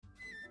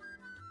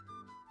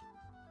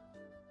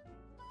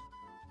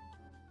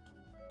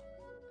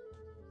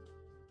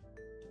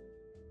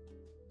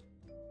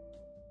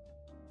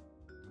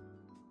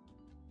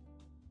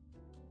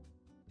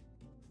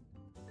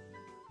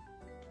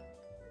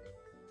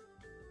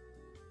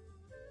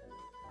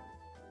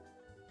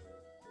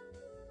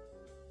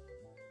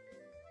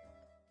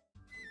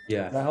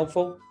Yeah. Is that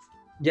helpful?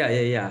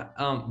 Yeah.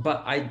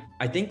 But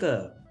I think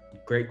a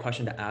great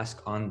question to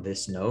ask on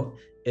this note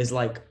is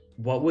like,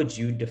 what would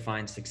you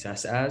define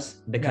success as?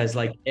 Because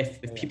like if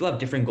people have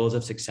different goals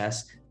of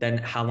success, then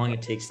how long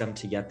it takes them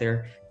to get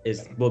there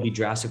will be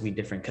drastically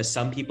different. Because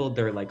some people,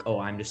 they're like, oh,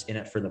 I'm just in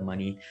it for the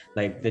money.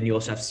 Like then you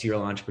also have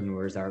serial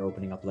entrepreneurs that are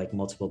opening up like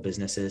multiple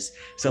businesses.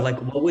 So like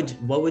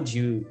what would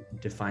you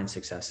define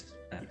success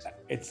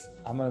as?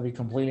 I'm going to be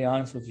completely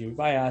honest with you. If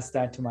I ask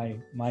that to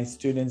my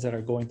students that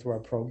are going through our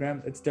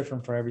program, it's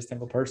different for every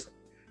single person.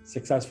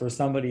 Success for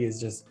somebody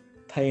is just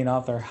paying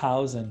off their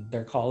house and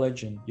their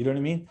college, and you know what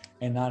I mean,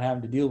 and not having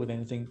to deal with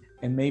anything,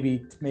 and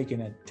maybe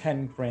making a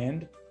 10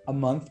 grand a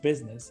month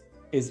business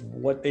is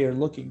what they are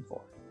looking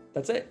for.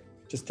 That's it.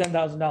 Just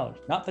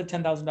 $10,000. Not that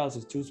 $10,000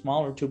 is too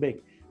small or too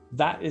big.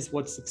 That is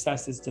what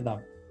success is to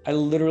them. I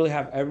literally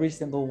have every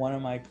single one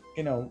of my,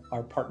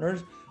 our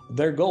partners,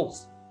 their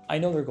goals. I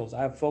know their goals.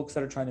 I have folks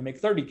that are trying to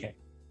make 30K.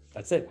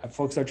 That's it. I have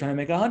folks that are trying to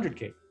make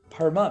 100K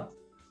per month.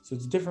 So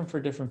it's different for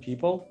different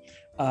people.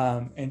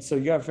 And so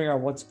you got to figure out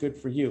what's good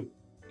for you.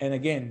 And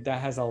again,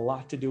 that has a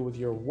lot to do with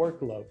your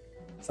workload.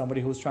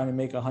 Somebody who's trying to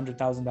make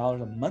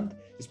 $100,000 a month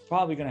is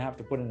probably going to have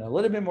to put in a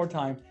little bit more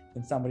time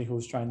than somebody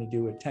who's trying to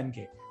do a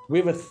 10K. We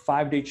have a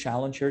 5-day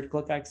challenge here at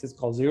ClickX. It's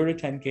called 0 to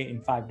 10K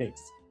in 5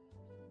 days.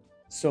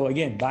 So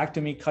again, back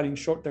to me cutting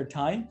short their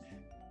time.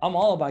 I'm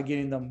all about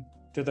getting them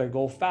to their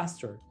goal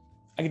faster.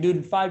 I can do it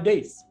in 5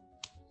 days.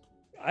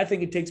 I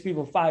think it takes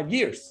people 5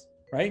 years,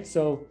 right?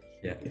 So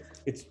yeah,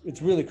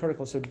 it's really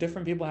critical. So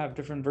different people have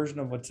different version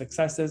of what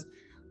success is.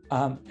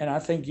 And I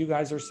think you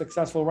guys are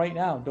successful right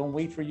now. Don't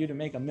wait for you to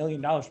make $1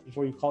 million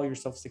before you call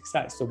yourself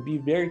success. So be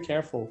very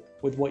careful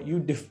with what you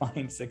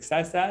define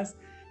success as,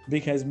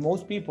 because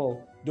most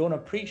people don't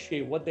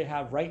appreciate what they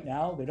have right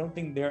now. They don't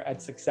think they're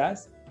at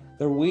success.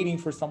 They're waiting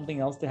for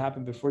something else to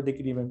happen before they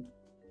could even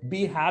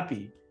be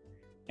happy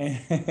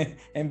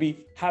and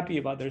be happy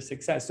about their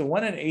success. So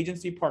when an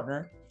agency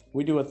partner,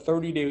 we do a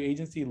 30-day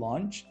agency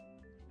launch.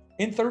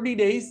 In 30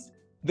 days,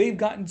 they've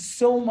gotten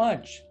so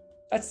much.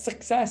 That's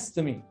success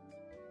to me,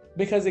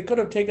 because it could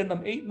have taken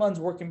them 8 months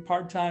working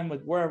part-time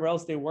with wherever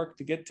else they work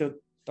to get to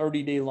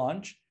 30-day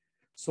launch.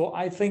 So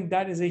I think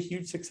that is a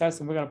huge success,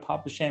 and we're going to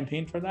pop the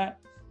champagne for that.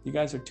 You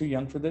guys are too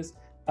young for this.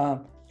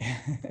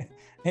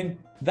 And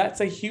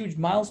that's a huge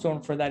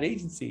milestone for that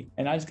agency.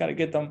 And I just got to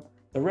get them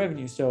the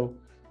revenue. So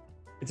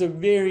it's a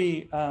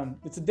very,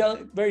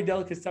 very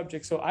delicate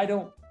subject. So I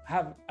don't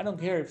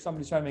care if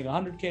somebody's trying to make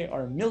 100K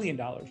or $1 million.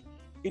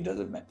 It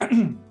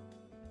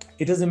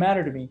doesn't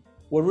matter to me.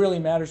 What really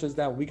matters is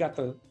that we got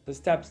the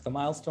steps, the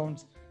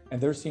milestones, and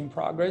they're seeing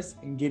progress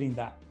and getting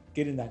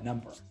that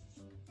number. Does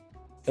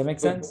that make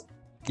sense?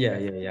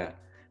 Yeah.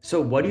 So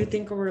what do you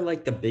think were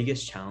like the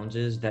biggest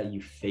challenges that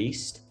you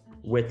faced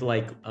with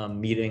like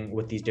meeting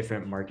with these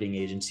different marketing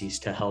agencies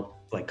to help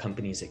like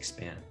companies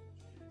expand?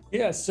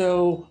 Yeah,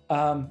 so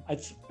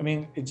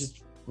it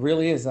just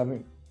really is. I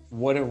mean,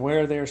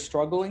 where they're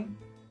struggling,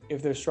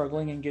 if they're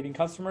struggling in getting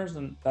customers,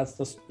 then that's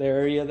the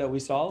area that we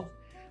solve.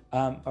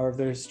 Or if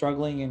they're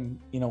struggling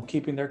in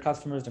keeping their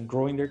customers and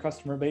growing their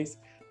customer base,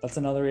 that's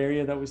another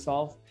area that we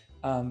solve.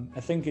 I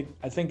think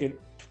it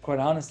quite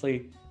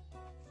honestly,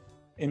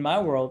 in my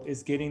world,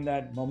 is getting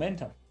that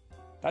momentum.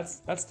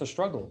 That's the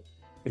struggle.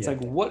 It's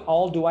like, what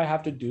all do I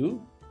have to do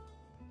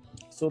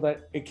so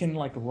that it can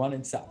like run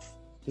itself?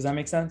 Does that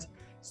make sense?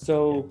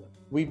 So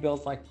we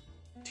built like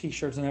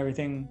t-shirts and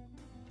everything.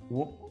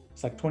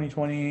 It's like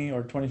 2020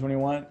 or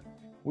 2021.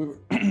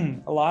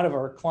 A lot of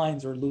our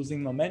clients are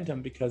losing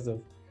momentum because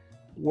of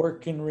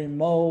working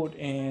remote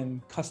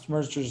and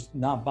customers just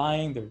not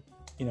buying.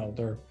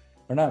 They're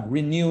not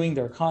renewing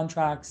their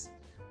contracts.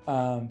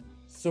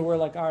 So we're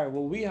like, all right,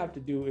 what we have to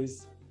do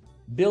is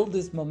build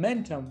this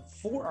momentum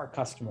for our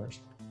customers.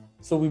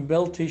 So we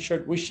built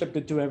t-shirt, we shipped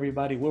it to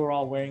everybody. We were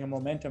all wearing a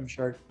momentum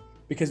shirt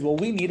because what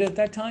we needed at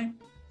that time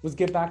was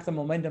get back the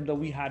momentum that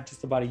we had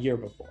just about a year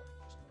before.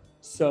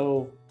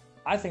 So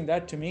I think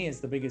that to me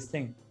is the biggest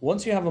thing.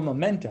 Once you have a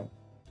momentum,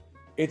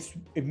 it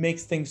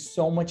makes things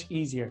so much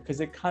easier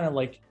because it kind of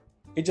like,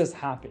 it just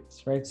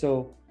happens, right?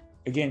 So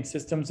again,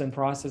 systems and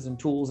process and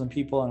tools and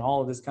people and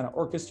all of this kind of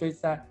orchestrates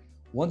that.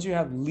 Once you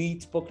have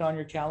leads booked on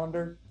your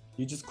calendar,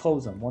 you just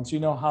close them. Once you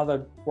know how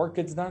the work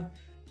gets done,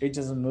 it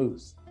just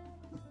moves.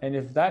 And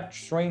if that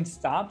train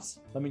stops,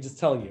 let me just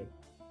tell you,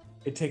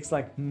 it takes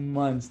like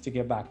months to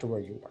get back to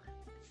where you were.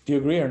 Do you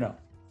agree or no?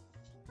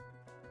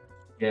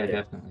 Yeah,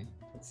 definitely.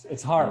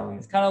 It's hard.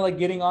 It's kind of like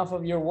getting off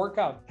of your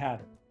workout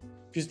pattern.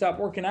 If you stop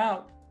working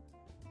out,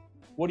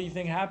 what do you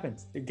think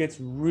happens? It gets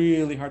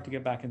really hard to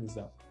get back in the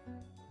zone.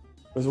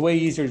 It was way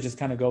easier to just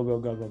kind of go.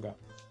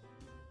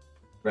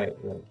 Right.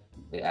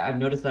 Yeah, I've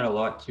noticed that a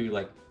lot too.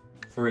 Like,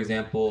 for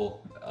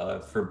example,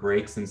 for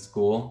breaks in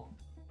school,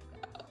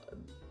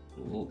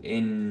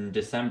 in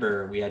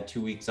December, we had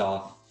 2 weeks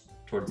off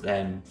towards the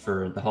end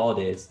for the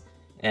holidays,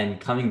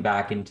 and coming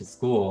back into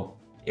school,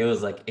 it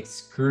was like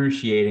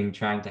excruciating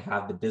trying to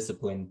have the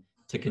discipline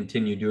to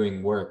continue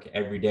doing work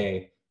every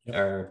day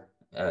or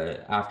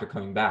after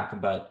coming back.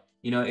 But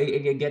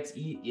it gets,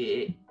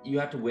 you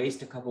have to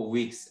waste a couple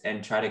weeks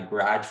and try to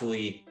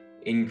gradually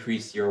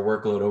increase your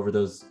workload over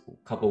those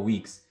couple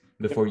weeks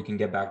before you can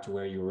get back to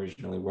where you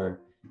originally were.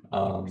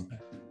 Don't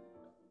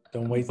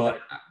waste that.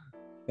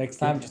 Next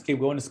time, just keep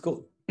going to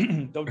school.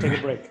 Don't take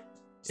a break.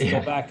 Just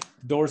go back,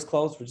 doors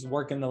closed, or just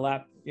work in the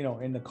lab,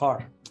 in the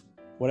car,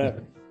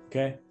 whatever.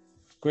 Okay.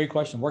 Great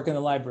question. Work in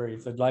the library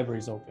if the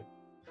library's open.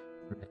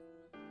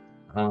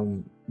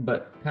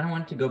 But kind of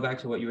wanted to go back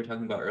to what you were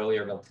talking about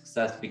earlier about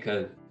success,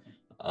 because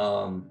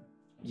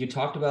you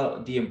talked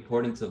about the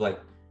importance of like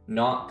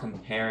not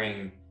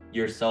comparing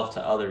yourself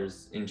to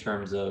others in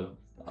terms of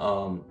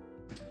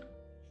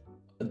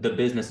the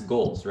business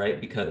goals, right?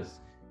 Because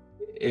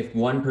if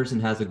one person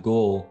has a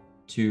goal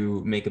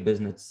to make a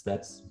business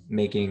that's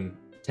making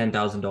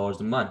 $10,000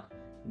 a month,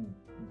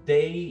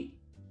 they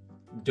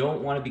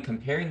don't want to be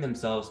comparing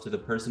themselves to the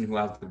person who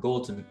has the goal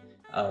to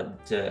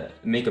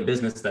make a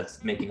business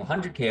that's making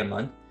 100K a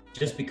month,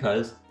 just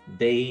because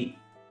the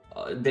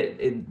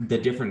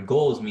different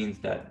goals means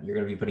that you're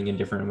going to be putting in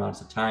different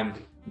amounts of time,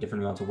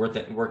 different amounts of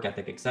work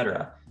ethic,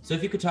 etc. So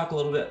if you could talk a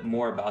little bit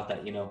more about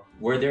that,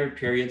 were there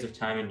periods of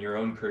time in your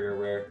own career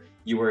where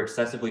you were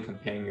excessively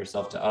comparing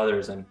yourself to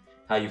others, and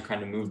how you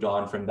kind of moved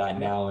on from that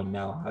now, and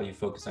now how you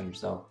focus on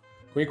yourself?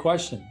 Great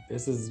question.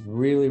 This is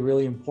really,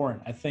 really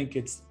important. I think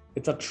it's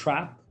a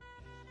trap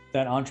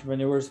that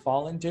entrepreneurs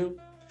fall into.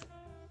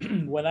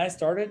 When I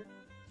started,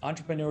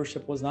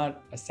 entrepreneurship was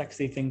not a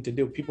sexy thing to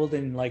do. People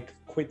didn't like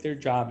quit their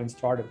job and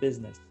start a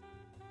business.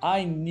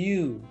 I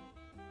knew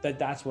that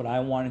that's what I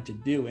wanted to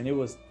do. And it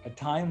was a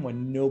time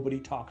when nobody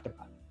talked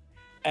about it.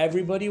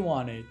 Everybody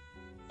wanted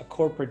a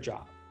corporate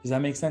job. Does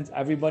that make sense?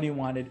 Everybody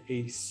wanted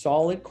a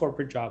solid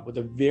corporate job with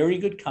a very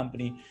good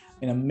company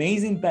and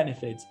amazing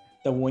benefits,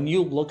 that when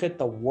you look at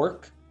the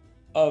work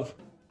of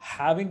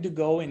having to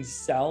go and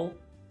sell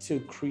to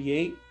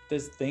create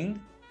this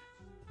thing,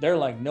 they're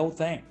like, no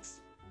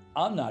thanks,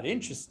 I'm not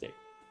interested.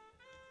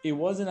 It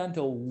wasn't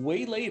until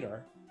way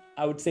later,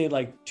 I would say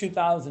like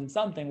 2000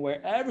 something,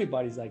 where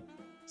everybody's like,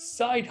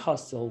 side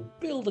hustle,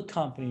 build a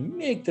company,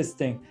 make this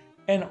thing.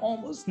 And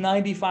almost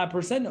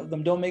 95% of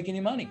them don't make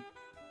any money,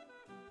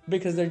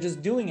 because they're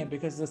just doing it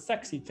because it's a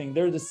sexy thing.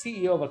 They're the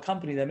CEO of a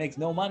company that makes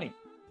no money.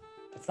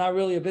 That's not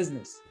really a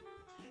business.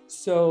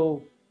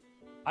 So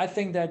I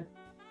think that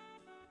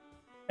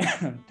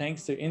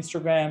thanks to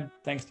Instagram,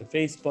 thanks to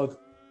Facebook,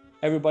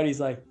 everybody's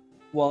like,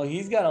 well,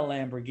 he's got a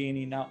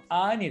Lamborghini, now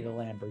I need a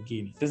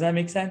Lamborghini. Does that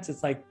make sense?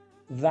 It's like,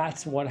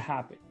 that's what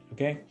happened,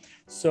 okay?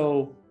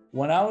 So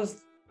when I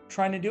was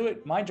trying to do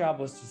it, my job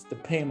was just to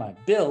pay my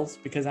bills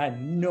because I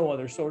had no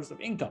other source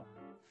of income.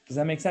 Does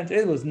that make sense?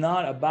 It was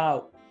not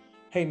about,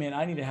 hey man,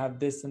 I need to have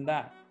this and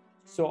that.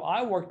 So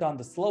I worked on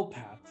the slow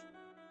path,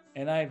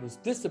 and I was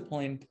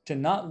disciplined to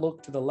not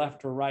look to the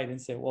left or right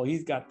and say, well,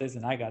 he's got this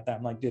and I got that.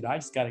 I'm like, dude, I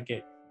just got to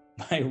get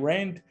my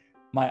rent,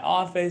 my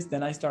office.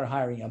 Then I started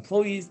hiring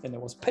employees. Then there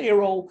was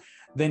payroll.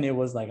 Then it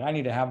was like, I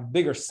need to have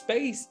bigger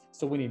space,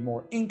 so we need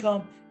more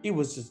income. It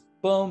was just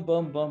boom,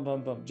 boom, boom,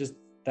 boom, boom. Just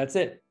that's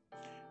it.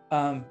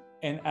 And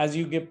as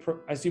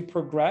you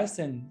progress,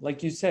 and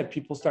like you said,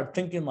 people start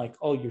thinking like,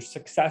 oh, you're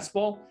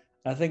successful.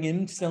 I think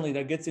instantly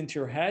that gets into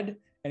your head,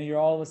 and you're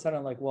all of a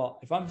sudden like, well,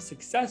 if I'm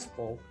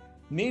successful,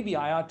 maybe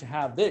I ought to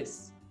have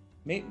this.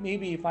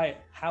 Maybe if I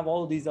have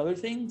all of these other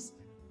things,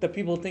 that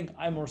people think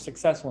I'm more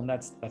successful, and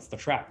that's the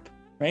trap,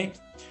 right?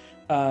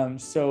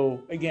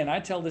 So again, I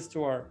tell this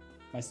to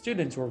my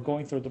students who are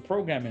going through the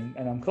program,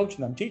 and I'm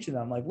coaching them, teaching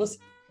them, like,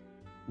 listen,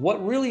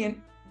 what really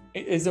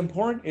is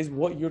important is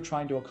what you're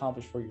trying to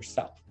accomplish for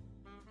yourself,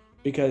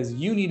 because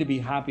you need to be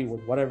happy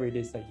with whatever it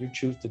is that you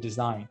choose to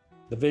design,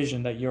 the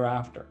vision that you're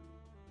after.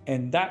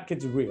 And that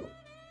gets real.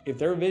 If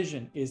their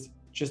vision is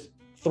just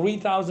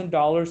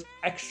 $3,000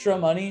 extra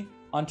money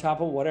on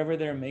top of whatever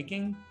they're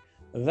making,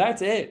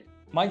 that's it.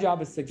 My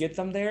job is to get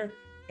them there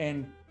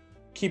and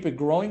keep it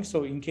growing.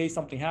 So in case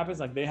something happens,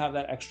 like they have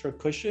that extra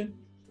cushion,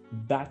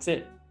 that's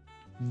it.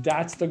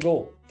 That's the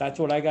goal. That's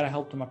what I got to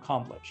help them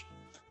accomplish.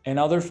 And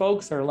other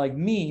folks are like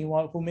me,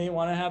 who may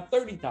want to have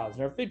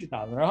 30,000 or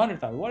 50,000 or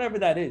 100,000, whatever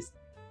that is.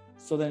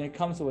 So then it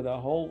comes with a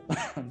whole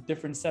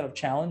different set of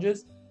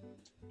challenges,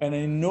 an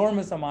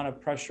enormous amount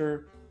of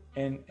pressure.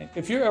 And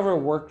if you ever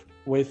worked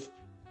with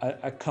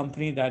a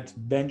company that's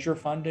venture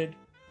funded,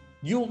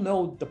 you'll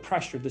know the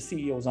pressure the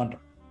CEO is under.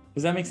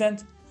 Does that make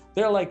sense?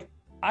 They're like,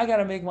 I got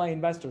to make my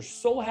investors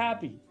so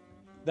happy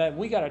that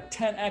we got to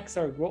 10x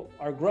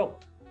our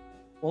growth.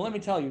 Well, let me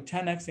tell you,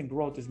 10x in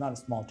growth is not a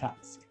small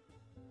task.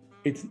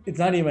 It's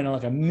not even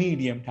like a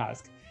medium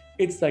task.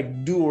 It's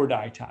like do or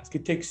die task.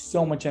 It takes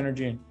so much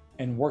energy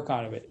and work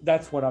out of it.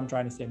 That's what I'm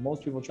trying to say.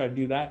 Most people try to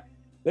do that,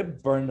 they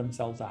burn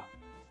themselves out,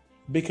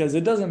 because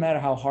it doesn't matter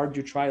how hard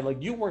you try.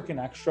 Like, you work an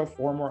extra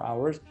 4 more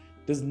hours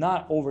does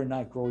not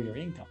overnight grow your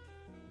income.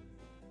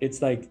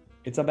 It's like,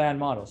 it's a bad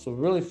model. So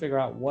really figure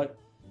out what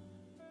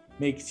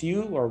makes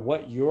you, or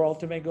what your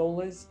ultimate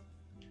goal is,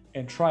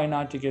 and try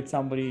not to get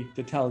somebody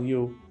to tell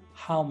you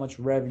how much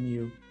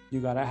revenue you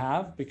got to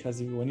have,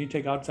 because when you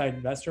take outside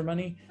investor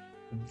money,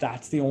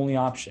 that's the only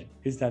option,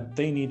 is that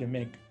they need to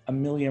make $1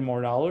 million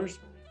more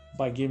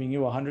by giving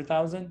you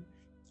 100,000,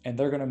 and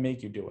they're going to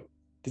make you do it.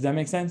 Does that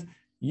make sense?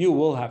 You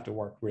will have to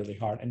work really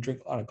hard and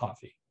drink a lot of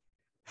coffee.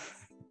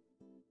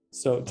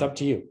 So it's up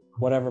to you,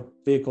 whatever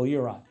vehicle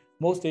you're on.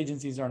 Most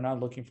agencies are not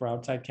looking for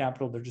outside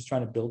capital. They're just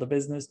trying to build a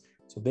business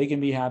so they can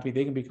be happy,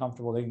 they can be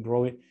comfortable, they can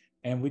grow it.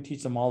 And we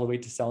teach them all the way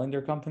to selling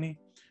their company.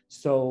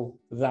 So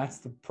that's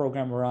the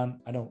program we're on.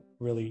 I don't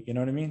really, you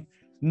know what I mean?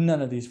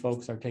 None of these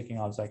folks are taking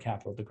outside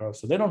capital to grow.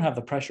 So they don't have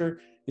the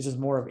pressure. It's just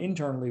more of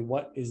internally,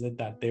 what is it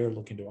that they're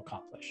looking to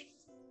accomplish?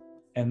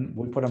 And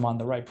we put them on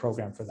the right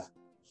program for that.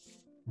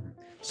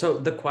 So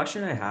the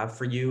question I have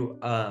for you,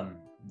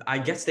 I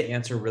guess the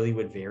answer really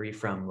would vary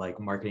from like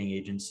marketing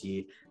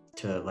agency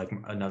to like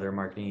another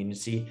marketing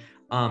agency.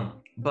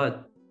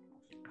 But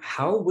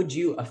how would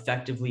you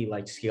effectively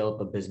like scale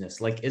up a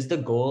business? Like, is the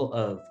goal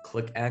of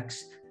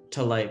ClickX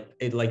to like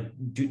it, like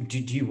do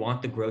you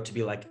want the growth to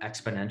be like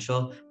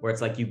exponential, where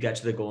it's like you get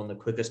to the goal in the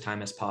quickest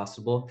time as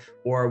possible,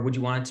 or would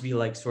you want it to be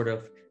like sort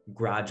of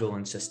gradual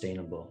and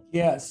sustainable?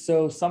 Yeah,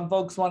 so some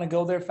folks want to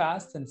go there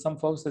fast, and some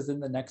folks is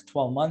in the next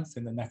 12 months,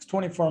 in the next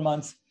 24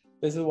 months.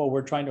 This is what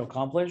we're trying to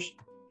accomplish.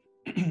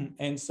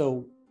 And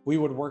so we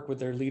would work with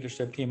their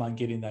leadership team on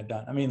getting that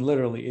done. I mean,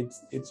 literally,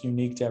 it's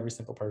unique to every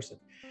single person.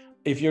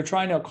 If you're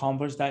trying to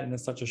accomplish that in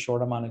such a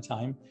short amount of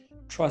time,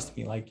 trust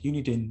me, like you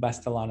need to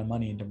invest a lot of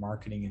money into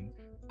marketing and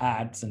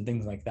ads and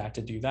things like that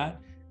to do that.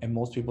 And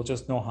most people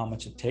just know how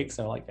much it takes.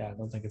 They're like, yeah, I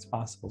don't think it's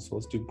possible. So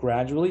let's do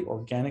gradually,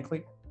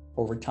 organically,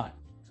 over time.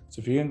 So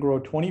if you can grow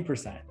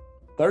 20%,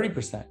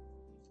 30%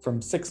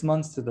 from 6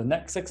 months to the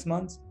next 6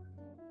 months,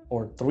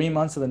 or 3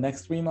 months to the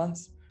next 3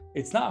 months,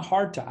 it's not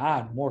hard to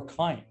add more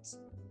clients,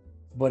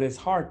 but it's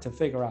hard to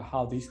figure out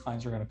how these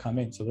clients are going to come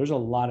in. So there's a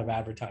lot of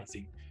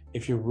advertising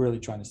if you're really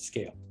trying to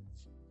scale.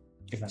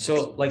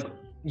 So like,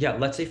 yeah,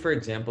 let's say for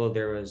example,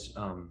 there was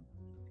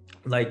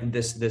like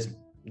this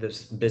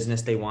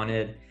business, they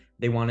wanted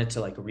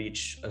to like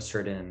reach a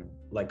certain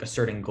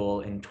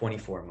goal in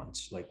 24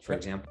 months, like for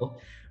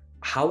example.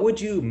 How would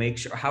you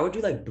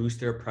like boost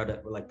their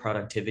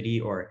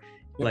productivity, or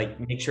like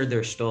make sure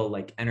they're still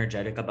like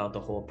energetic about the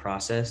whole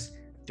process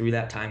through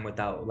that time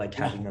without like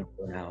having them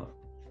burn out?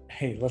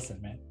 Hey, listen,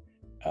 man,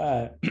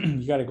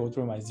 you got to go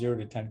through my 0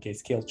 to 10K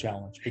scale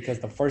challenge, because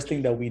the first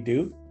thing that we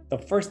do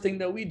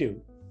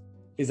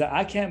is that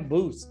I can't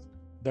boost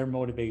their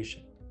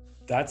motivation.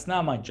 That's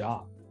not my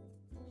job.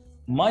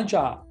 My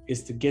job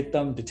is to get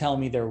them to tell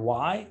me their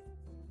why,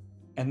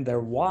 and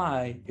their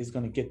why is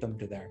going to get them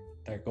to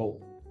their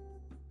goal.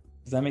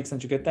 Does that make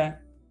sense? You get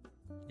that?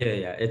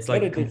 Yeah. It's you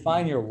like gotta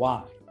define your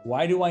why.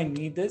 Why do I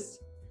need this?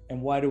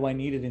 And why do I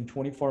need it in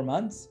 24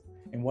 months?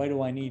 And why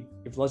do I need,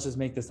 if let's just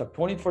make this up,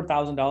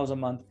 $24,000 a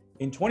month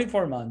in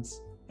 24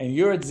 months, and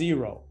you're at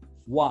 0,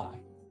 why?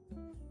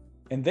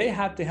 And they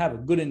have to have a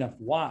good enough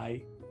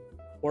why,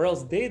 or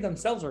else they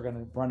themselves are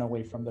gonna run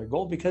away from their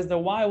goal because their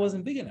why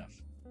wasn't big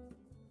enough.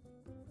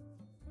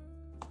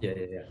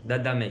 Yeah.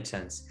 That makes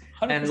sense.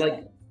 100%. And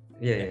like,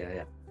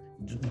 yeah.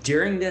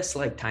 During this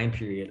like time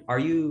period, are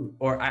you,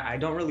 or I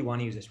don't really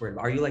want to use this word,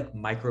 but are you like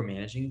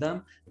micromanaging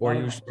them, or are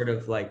you sort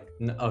of like,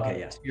 okay,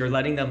 yes, you're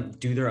letting them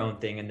do their own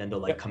thing and then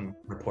they'll like come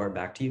report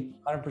back to you?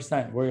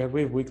 100%. We have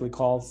weekly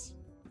calls.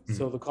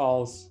 So the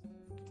calls,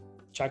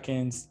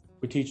 check-ins,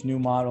 we teach new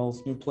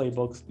models, new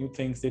playbooks, new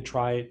things. They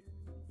try it.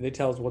 They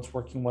tell us what's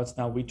working, what's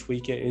not. We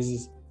tweak it.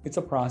 It's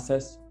a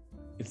process.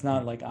 It's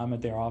not like I'm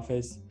at their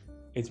office.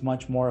 It's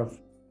much more of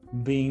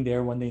being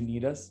there when they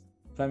need us,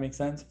 if that makes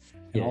sense.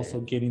 And also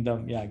getting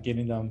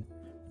them,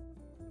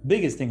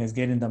 biggest thing is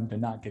getting them to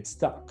not get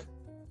stuck,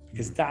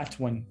 because that's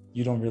when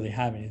you don't really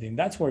have anything.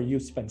 That's where you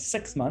spend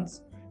 6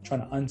 months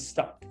trying to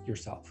unstuck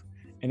yourself,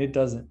 and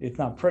it's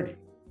not pretty.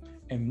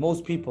 And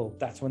most people,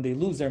 that's when they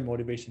lose their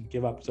motivation,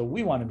 give up. So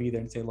we want to be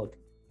there and say, look,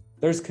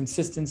 there's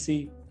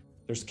consistency,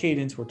 there's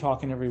cadence, we're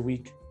talking every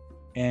week,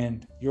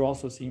 and you're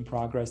also seeing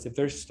progress. If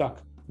they're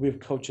stuck, we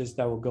have coaches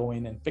that will go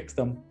in and fix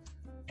them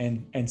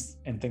and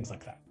things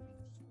like that.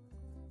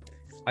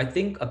 I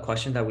think a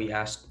question that we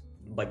asked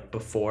like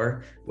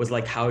before was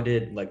like, how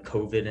did like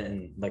COVID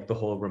and like the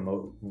whole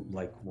remote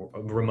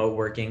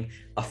working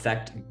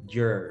affect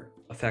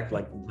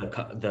like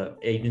the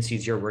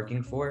agencies you're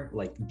working for,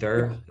 like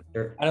their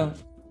I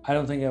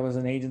don't think it was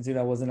an agency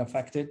that wasn't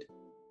affected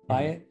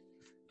by it,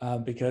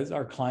 because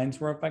our clients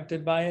were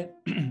affected by it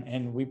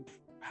and we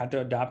had to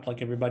adapt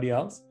like everybody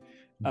else.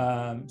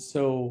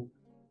 So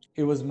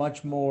it was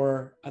much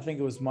more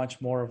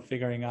of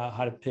figuring out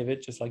how to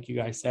pivot, just like you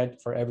guys said,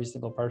 for every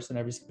single person,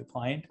 every single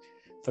client.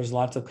 There's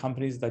lots of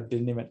companies that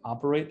didn't even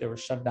operate. They were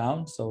shut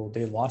down. So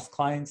they lost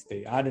clients,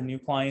 they added new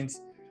clients.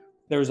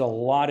 There's a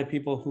lot of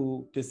people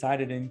who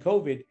decided in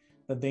COVID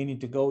that they need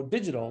to go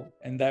digital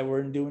and that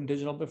weren't doing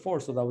digital before.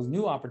 So that was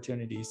new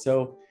opportunities.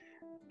 So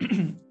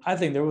I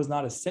think there was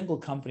not a single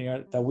company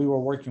that we were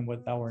working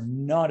with that were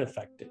not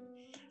affected.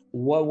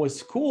 What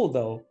was cool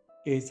though,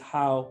 is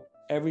how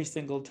every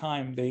single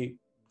time they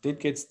did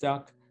get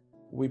stuck,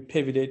 we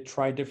pivoted,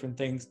 tried different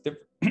things,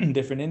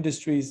 different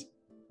industries.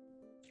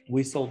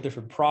 We sold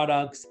different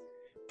products,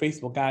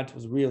 Facebook ads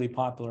was really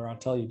popular, I'll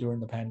tell you, during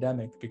the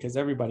pandemic, because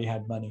everybody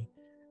had money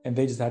and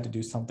they just had to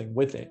do something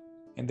with it.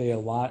 And a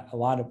lot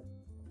of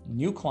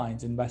new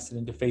clients invested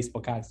into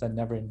Facebook ads that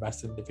never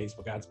invested into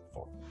Facebook ads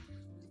before.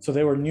 So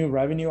there were new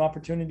revenue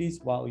opportunities,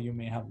 while you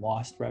may have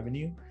lost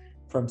revenue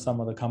from some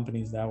of the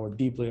companies that were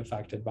deeply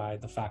affected by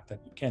the fact that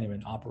you can't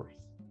even operate.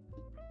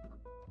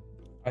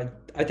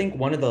 I think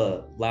one of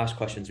the last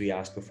questions we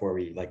ask before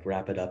we like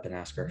wrap it up and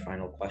ask our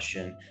final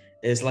question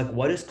is like,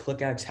 what does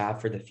ClickX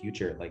have for the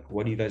future? Like,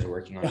 what are you guys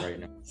working on right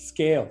now?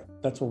 Scale.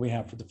 That's what we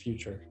have for the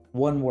future.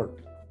 One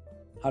word.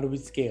 How do we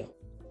scale?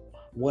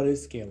 What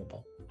is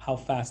scalable? How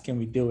fast can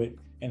we do it?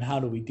 And how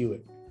do we do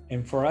it?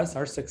 And for us,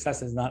 our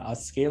success is not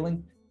us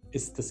scaling,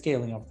 it's the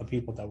scaling of the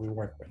people that we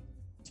work with.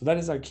 So that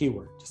is our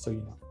keyword, just so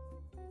you know.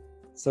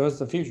 So as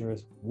the future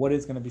is, what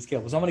is going to be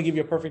scalable? So I'm going to give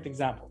you a perfect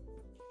example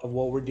of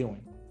what we're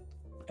doing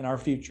in our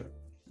future.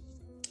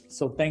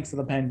 So thanks to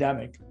the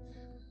pandemic,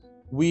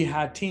 we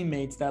had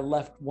teammates that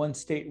left one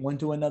state, went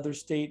to another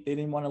state. They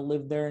didn't want to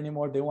live there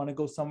anymore. They want to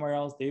go somewhere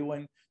else. They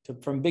went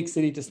from big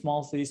city to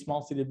small city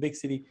to big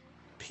city.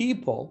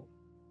 People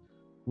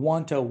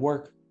want to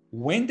work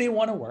when they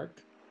want to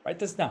work. Write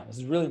this down. This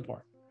is really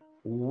important.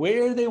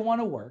 Where they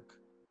want to work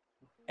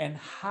and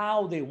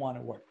how they want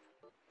to work.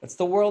 That's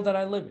the world that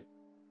I live in.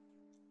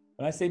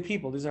 When I say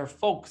people, these are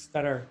folks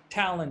that are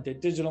talented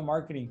digital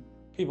marketing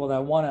people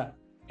that want to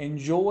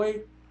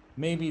enjoy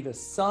maybe the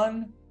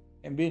sun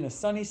and be in a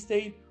sunny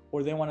state,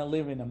 or they want to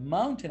live in a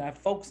mountain. I have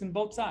folks in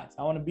both sides.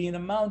 I want to be in a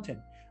mountain.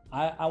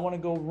 I want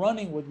to go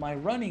running with my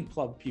running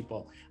club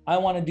people. I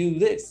want to do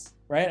this,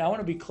 right? I want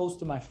to be close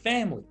to my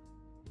family.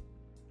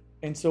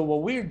 And so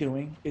what we're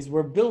doing is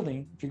we're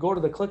building, if you go to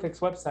the ClickX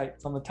website,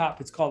 it's on the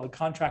top, it's called the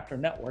Contractor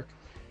Network.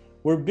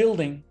 We're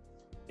building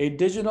a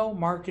digital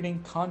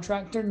marketing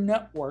contractor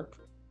network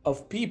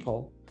of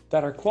people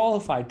that are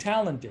qualified,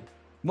 talented,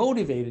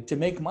 motivated to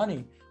make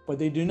money, but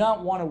they do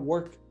not want to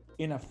work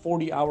in a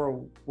 40-hour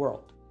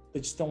world. They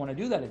just don't want to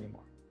do that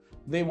anymore.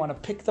 They want to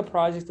pick the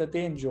projects that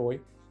they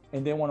enjoy,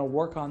 and they want to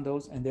work on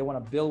those, and they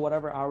want to bill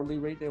whatever hourly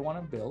rate they want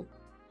to bill.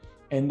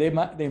 And they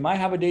might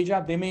have a day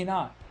job, they may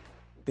not.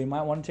 They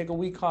might want to take a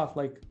week off,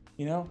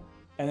 and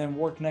then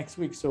work next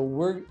week. So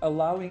we're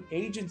allowing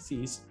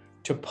agencies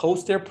to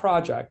post their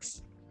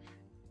projects.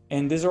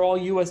 And these are all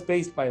US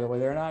based, by the way.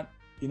 They're not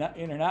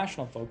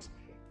international folks.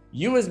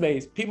 US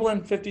based, people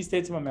in 50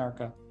 states of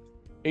America.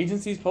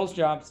 Agencies post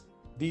jobs.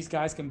 These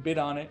guys can bid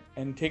on it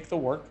and take the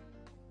work.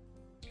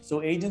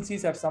 So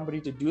agencies have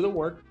somebody to do the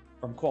work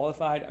from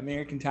qualified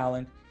American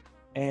talent.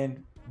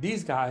 And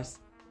these guys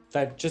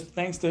that just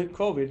thanks to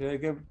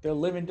COVID, they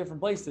live in different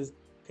places,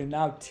 can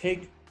now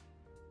take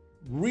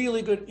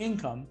really good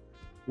income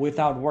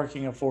without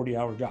working a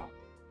 40-hour job.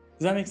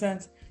 Does that make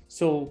sense?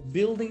 So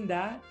building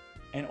that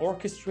and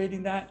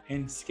orchestrating that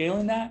and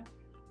scaling that,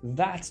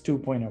 that's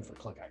 2.0 for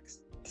ClickX.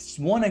 It's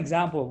one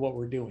example of what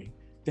we're doing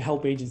to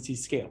help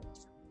agencies scale.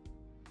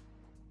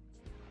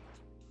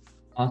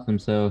 Awesome.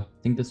 So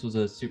I think this was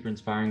a super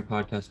inspiring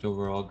podcast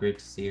overall. Great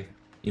to see,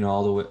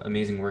 all the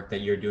amazing work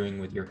that you're doing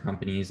with your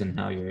companies and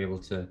how you're able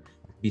to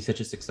be such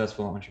a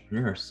successful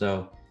entrepreneur.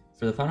 So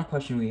for the final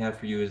question we have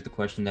for you is the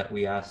question that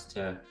we ask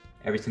to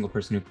every single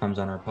person who comes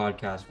on our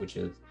podcast, which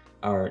is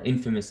our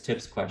infamous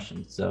tips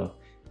question. So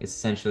it's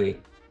essentially,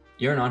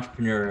 you're an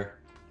entrepreneur.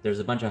 There's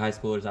a bunch of high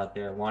schoolers out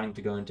there wanting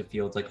to go into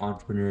fields like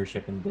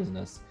entrepreneurship and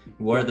business.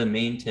 What are the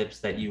main tips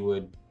that you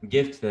would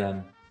give to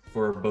them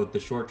for both the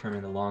short term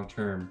and the long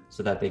term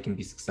so that they can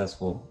be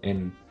successful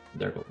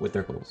with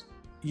their goals?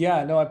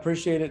 Yeah, no, I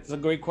appreciate it. It's a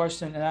great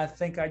question. And I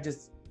think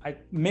I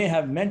may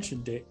have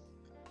mentioned it.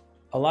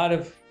 A lot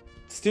of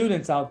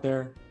students out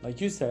there, like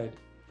you said,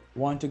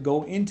 want to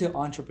go into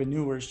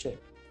entrepreneurship.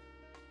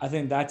 I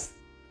think that's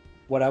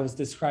what I was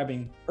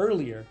describing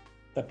earlier,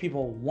 that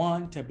people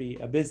want to be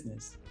a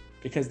business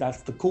because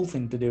that's the cool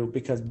thing to do,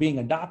 because being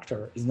a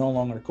doctor is no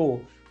longer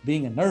cool.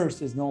 Being a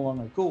nurse is no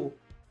longer cool,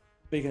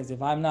 because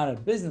if I'm not a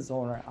business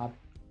owner,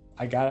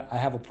 I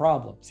have a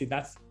problem. See,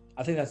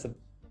 I think that's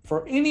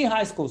for any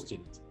high school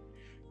student.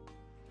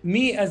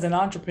 Me as an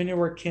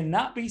entrepreneur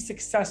cannot be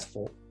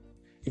successful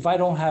if I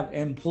don't have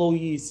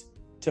employees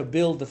to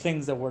build the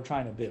things that we're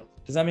trying to build.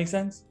 Does that make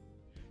sense?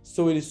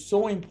 So it is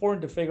so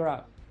important to figure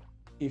out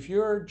if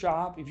you're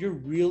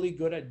really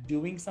good at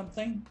doing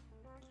something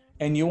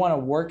and you want to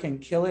work and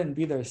kill it and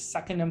be their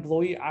second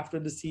employee after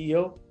the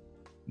CEO,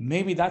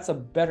 maybe that's a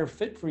better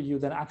fit for you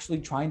than actually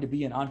trying to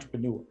be an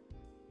entrepreneur.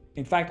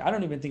 In fact, I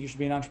don't even think you should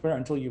be an entrepreneur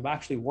until you've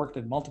actually worked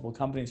at multiple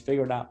companies,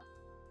 figured out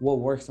what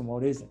works and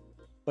what isn't.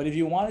 But if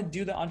you want to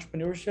do the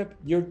entrepreneurship,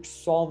 you're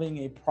solving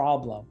a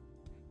problem.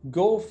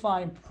 Go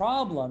find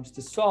problems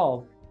to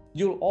solve.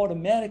 You'll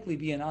automatically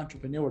be an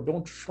entrepreneur.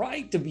 Don't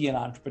try to be an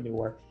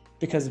entrepreneur,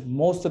 because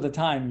most of the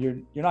time you're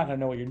not going to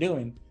know what you're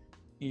doing.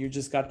 You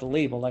just got the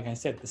label, like I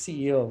said, the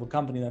CEO of a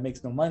company that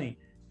makes no money.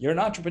 You're an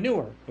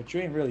entrepreneur, but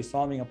you ain't really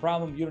solving a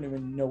problem. You don't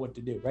even know what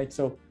to do, right?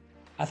 So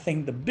I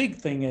think the big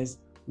thing is,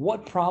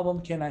 what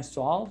problem can I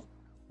solve?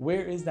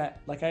 Where is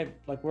that? Like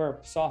we're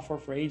a software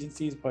for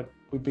agencies, but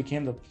we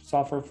became the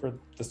software for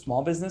the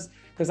small business,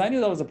 because I knew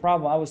that was a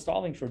problem I was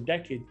solving for a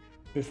decade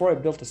before I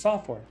built the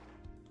software.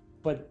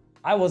 But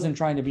I wasn't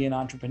trying to be an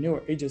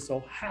entrepreneur. It just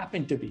so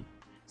happened to be.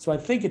 So I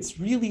think it's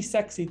really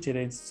sexy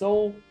today. It's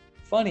so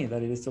funny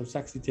that it is so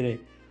sexy today,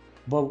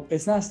 but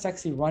it's not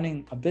sexy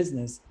running a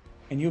business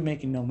and you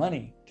making no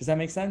money. Does that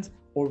make sense?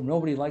 Or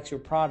nobody likes your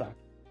product.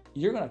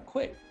 You're going to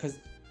quit because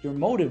your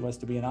motive was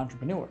to be an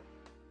entrepreneur.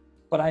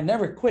 But I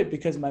never quit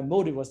because my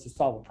motive was to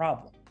solve a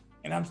problem.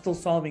 And I'm still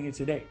solving it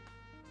today.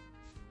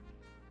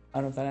 I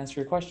don't know if that answers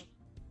your question.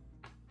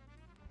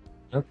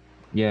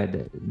 Yeah,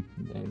 the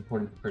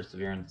importance of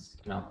perseverance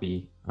cannot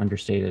be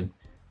understated.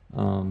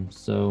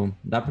 So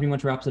that pretty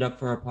much wraps it up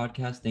for our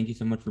podcast. Thank you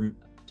so much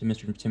to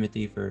Mr.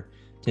 Timothy for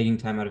taking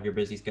time out of your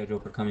busy schedule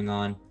for coming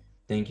on.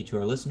 Thank you to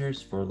our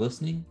listeners for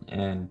listening.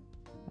 And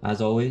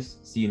as always,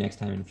 see you next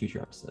time in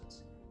future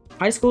episodes.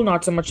 High School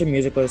Not So Much a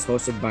Musical is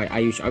hosted by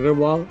Ayush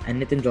Agarwal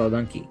and Nitin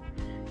Jaldanki.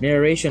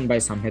 Narration by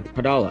Samhit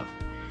Padala.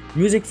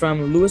 Music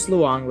from Louis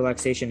Luang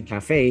Relaxation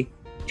Cafe,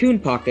 Tune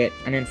Pocket,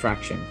 and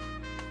Infraction.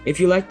 If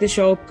you like this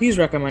show, please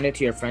recommend it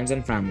to your friends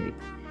and family.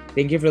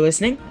 Thank you for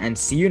listening, and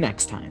see you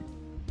next time.